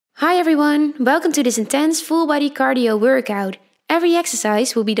Hi everyone, welcome to this intense full body cardio workout. Every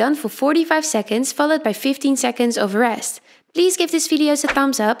exercise will be done for 45 seconds followed by 15 seconds of rest. Please give this video a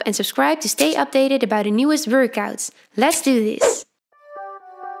thumbs up and subscribe to stay updated about the newest workouts. Let's do this!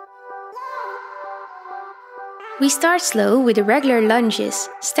 We start slow with the regular lunges.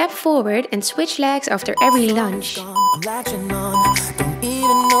 Step forward and switch legs after every lunge. I'm latching on, don't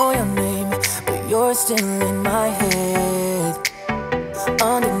even know your name, but you're still in my head.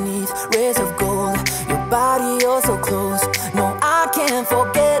 Underneath rays of gold, your body oh so close. No, I can't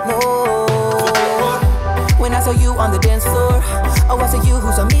forget, no. When I saw you on the dance floor, oh, I saw you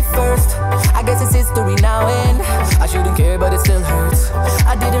who saw me first. I guess it's history now and I shouldn't care, but it still hurts.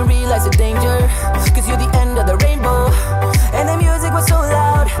 I didn't realize the danger, cause you're the end of the rainbow. And the music was so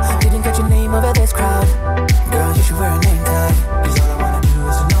loud, didn't catch your name over this crowd. Girl, you should wear a name tag, cause all I wanna do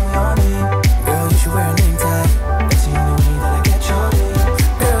is to know your name. Girl, you should wear a name tag, that's the only way that I get your name.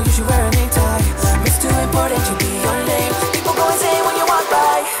 Girl, you should wear a name tag, it's too important to be your name. People go insane when you walk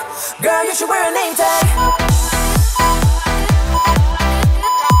by. Girl, you should wear a name tag.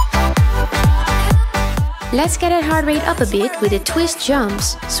 Let's get that heart rate up a bit with the twist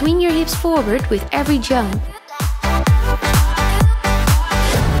jumps. Swing your hips forward with every jump.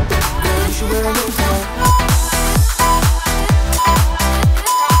 Girl, you should wear a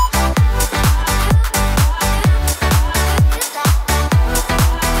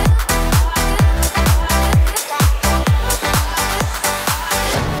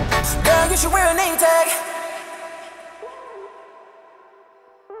name tag.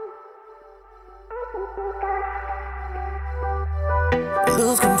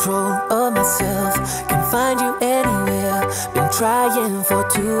 Lose control of myself, can find you anywhere. Been trying for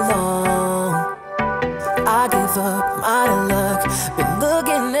too long. I give up, I'm out of luck. Been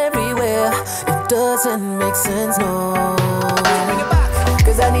looking everywhere, it doesn't make sense, no.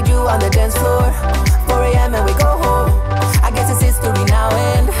 Cause I need you on the dance floor. 4 AM and we go home. I guess it's history now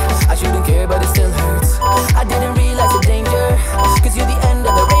and I shouldn't care, but it still hurts. I didn't realize the danger, cause you're the end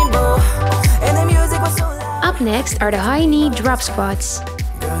of the rainbow. And the music was so loud. Up next are the high knee drop squats.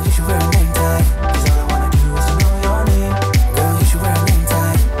 Girl, you should wear a name tag, cause all I wanna do is to know your name. Girl, you should wear a name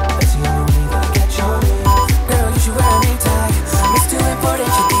tag, that's the only way that I get your name. Girl, you should wear a name tag, it's too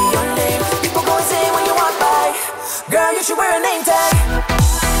important to be your name. People go insane when you walk by. Girl, you should wear a name tag.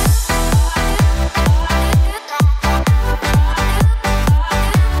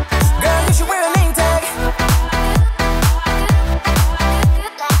 Girl, you should wear a name tag.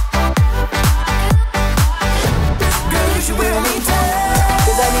 Girl, you should wear a name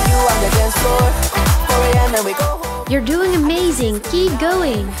tag. You're doing amazing, keep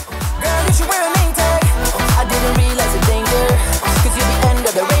going! Girl, you should wear a name tag. I didn't realize the danger, cause you're the end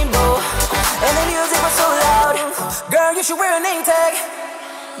of the rainbow. And the music was so loud. Girl, you should wear a name tag.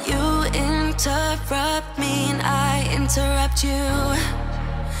 You interrupt me and I interrupt you.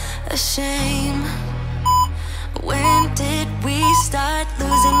 A shame. When did we start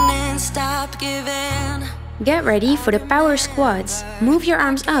losing and stop giving? Get ready for the power squats. Move your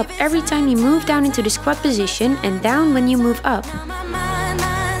arms up every time you move down into the squat position and down when you move up. My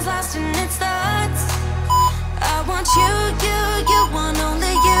mind's lost in its thoughts. I want you want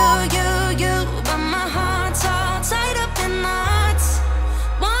only you. But my heart's all tied up in knots.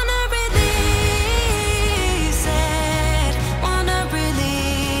 Wanna release it. Wanna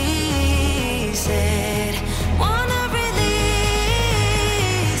release it. Wanna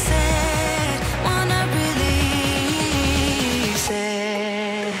release it. Wanna release it.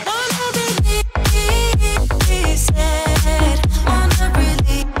 Wanna release it. Wanna release it. Wanna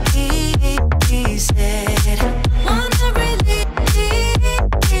release it. Wanna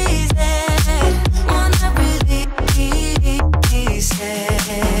release it. Wanna release.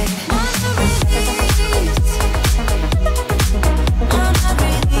 Wanna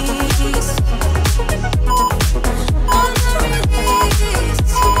release. Wanna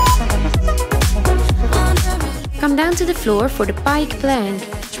release. Come down to the floor for the pike plank.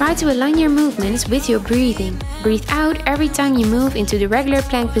 Try to align your movements with your breathing. Breathe out every time you move into the regular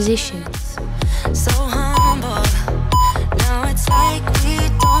plank position. So humble. Now it's like we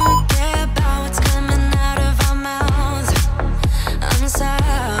don't care about what's coming out of our mouths. I'm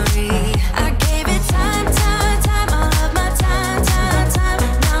sorry. I gave it time. All of my time.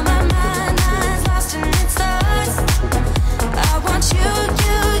 Now my mind's lost in its thoughts. I want you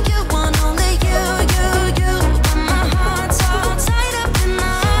want only you. But my heart's all tied up in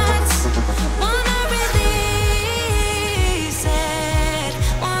knots. Wanna release it.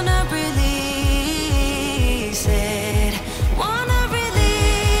 Wanna release it. Wanna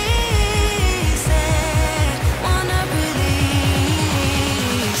release it. Wanna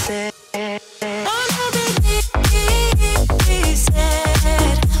release it.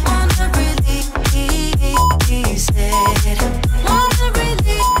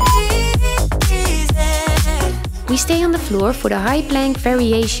 floor for the high plank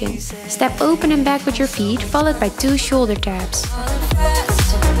variation. Step open and back with your feet, followed by 2 shoulder taps.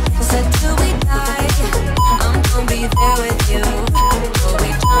 Said till we die, I'm gonna be there with you. We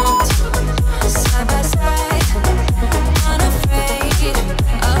jumped side by side, unafraid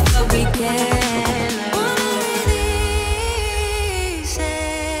of what we can. Wanna release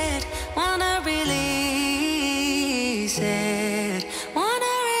it, wanna release it,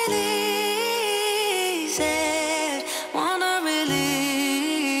 wanna release it, wanna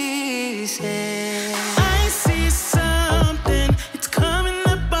release it. I see something, it's coming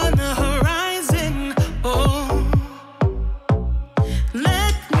up on the horizon. Oh,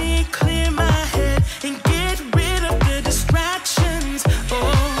 let me clear my head and get rid of the distractions. Oh,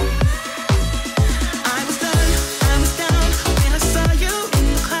 I was down when I saw you in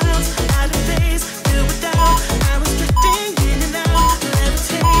the clouds. Out of days, filled with doubt. I was drifting in and out,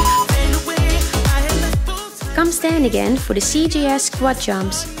 levitate, fade away. I had left full time. Come stand again for the CJS squat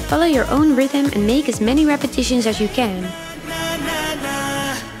jumps. Follow your own rhythm and make as many repetitions as you can. Nah, nah,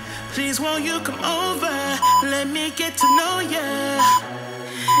 nah. Please won't you come over? Let me get to know ya.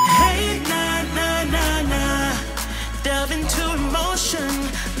 Hey, nah, nah, nah, nah. Delve into emotion.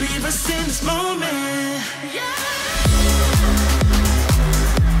 Leave us in this moment.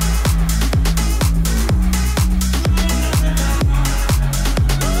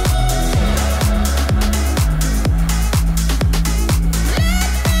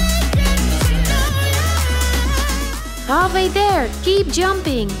 Halfway there, keep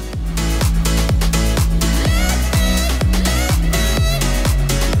jumping.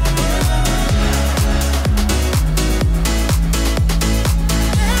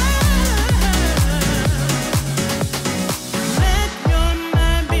 Let your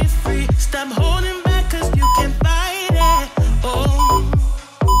mind be free. Stop holding back 'cause you can fight it. Oh,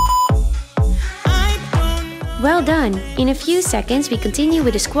 I don't know. Well done. In a few seconds, we continue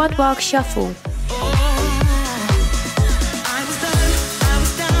with the squat walk shuffle. I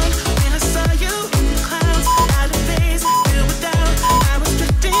was down when I saw you in the clouds. Out of days, filled with doubt. I was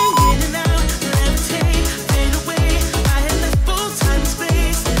drifting in and out, levitate, fade away. I had left full time and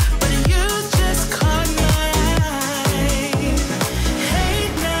space, but you just caught my eye. Hey,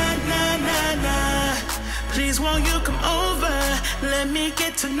 nah, nah, nah, nah. Please won't you come over? Let me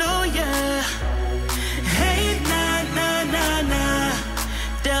get to know ya. Hey, nah, nah, nah, nah.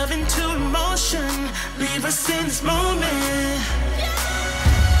 Delve into emotion. Leave us in this moment.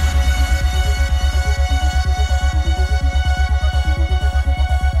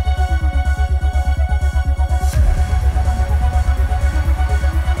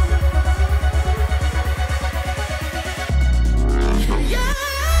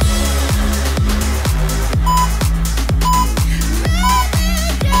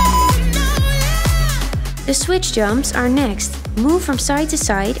 The switch jumps are next. Move from side to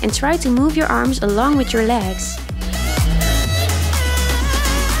side and try to move your arms along with your legs.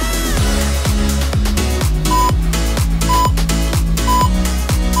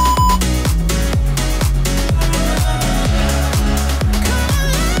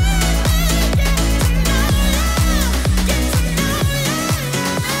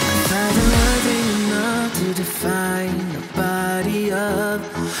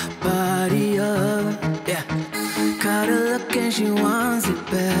 She wants it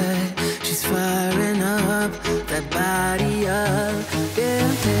back. She's firing up that body up. Yeah,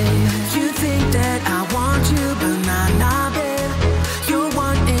 babe. You think that I want you, but nah, babe. You're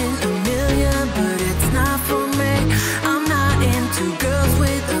one in a million, but it's not for me. I'm not into girls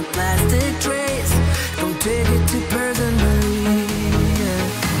with a plastic trace. Don't take it too personally. Yeah.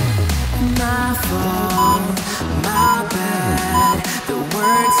 My fault, my bad. The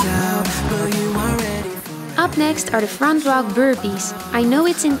words out, but you aren't ready. Up next are the front walk burpees. I know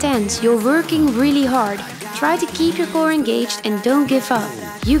it's intense, you're working really hard. Try to keep your core engaged and don't give up.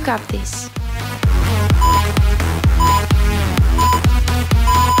 You got this.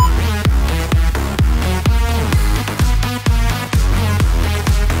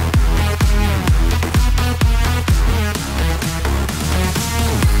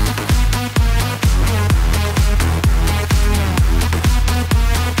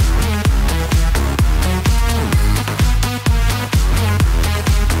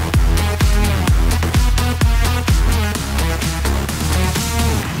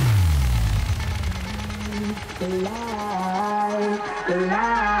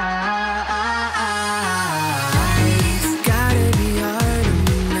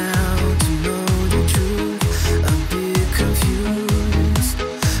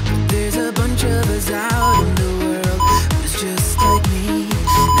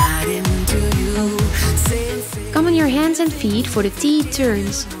 and feet for the T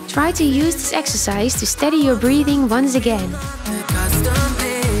turns. Try to use this exercise to steady your breathing once again. Custom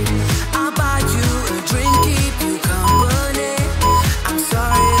made. I'll buy you a drink, keep you company. I'm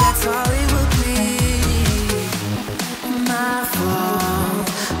sorry, that's all it will be. My fault,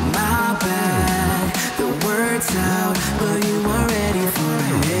 my bad. The words out, but you weren't ready for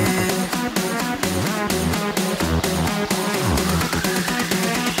it.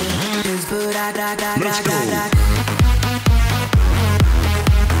 But Let's go.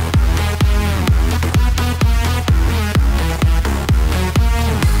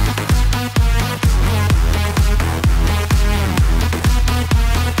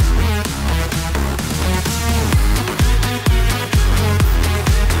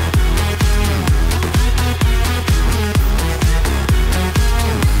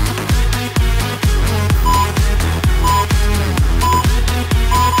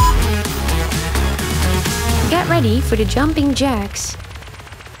 Get ready for the jumping jacks.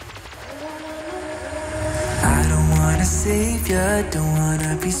 I don't wanna save ya, don't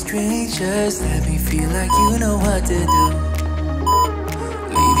wanna be strangers. Let me feel like you know what to do.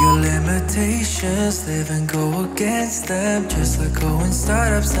 Leave your limitations, live and go against them. Just let go and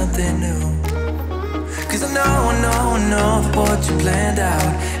start up something new. Cause I know that what you planned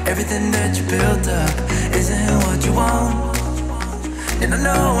out, everything that you built up, isn't what you want. And I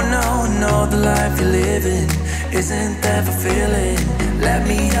know the life you're living isn't that fulfilling. Let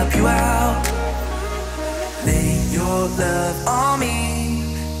me help you out. Lay your love on me.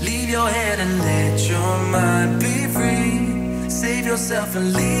 Leave your head and let your mind be free. Save yourself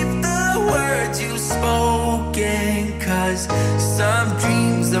and leave the words you've spoken. Cause some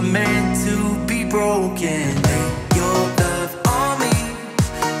dreams are meant to be broken. Lay your love on me.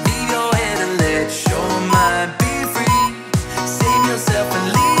 Leave your head and let your mind be free. Save yourself and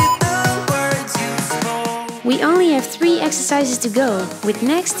leave the words you spoke. We only have 3 exercises to go, with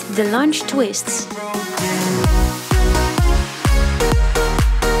next the lunge twists.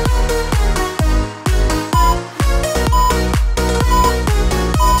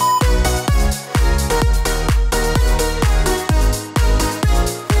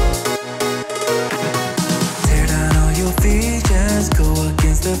 Tear down all your visions, go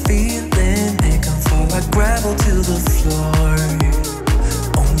against the feeling, make them fall like gravel to the floor.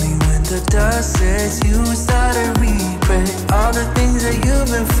 Only when the dust says you start to regret all the things that you've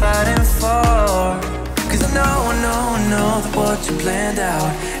been fighting for. Cause I know that what you planned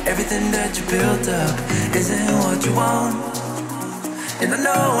out, everything that you built up, isn't what you want. And I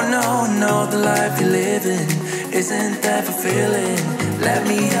know the life you're living isn't that fulfilling. Let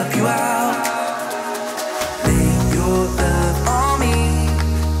me help you out. Lay your love on me.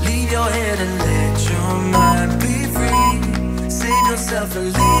 Leave your head and let your mind be free. Save yourself and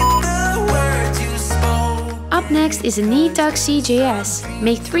leave the words you spoke. Up next is a knee tuck CJS.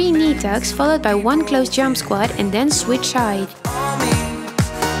 Make 3 knee tucks followed by 1 close jump squat and then switch side. On me.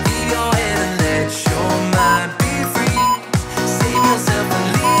 Leave your head and let your mind be free. Save yourself and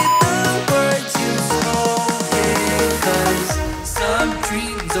leave the words you spoken. Cause some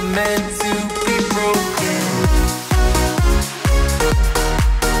dreams are meant to be broken.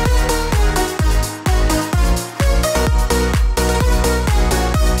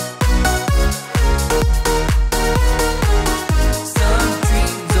 Some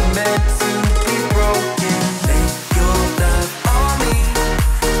dreams are meant to be broken. Lay your love on me.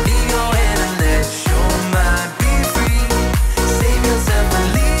 Leave your head and let your mind be free. Save yourself and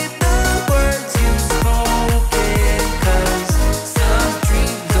leave the words you spoken. Cause some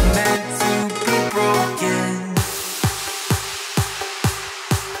dreams are meant to be broken.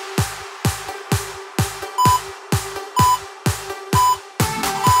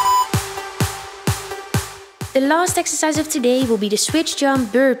 The last exercise of today will be the switch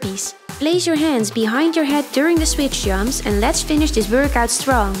jump burpees. Place your hands behind your head during the switch jumps and let's finish this workout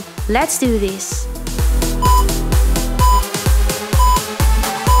strong. Let's do this.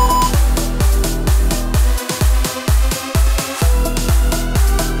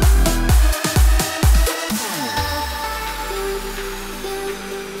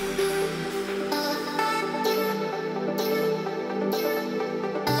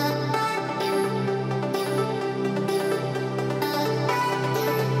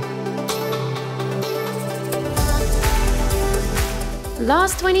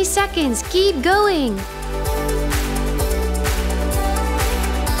 Last 20 seconds, keep going!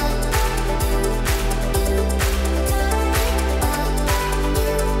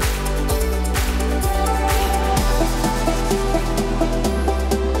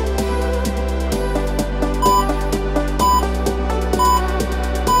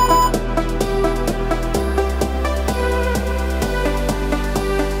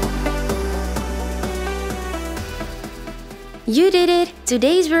 You did it!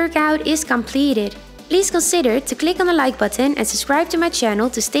 Today's workout is completed. Please consider to click on the like button and subscribe to my channel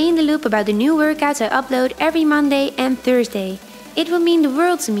to stay in the loop about the new workouts I upload every Monday and Thursday. It will mean the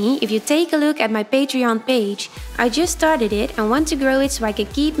world to me if you take a look at my Patreon page. I just started it and want to grow it so I can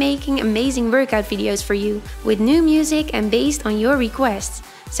keep making amazing workout videos for you with new music and based on your requests.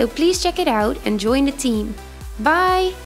 So please check it out and join the team. Bye!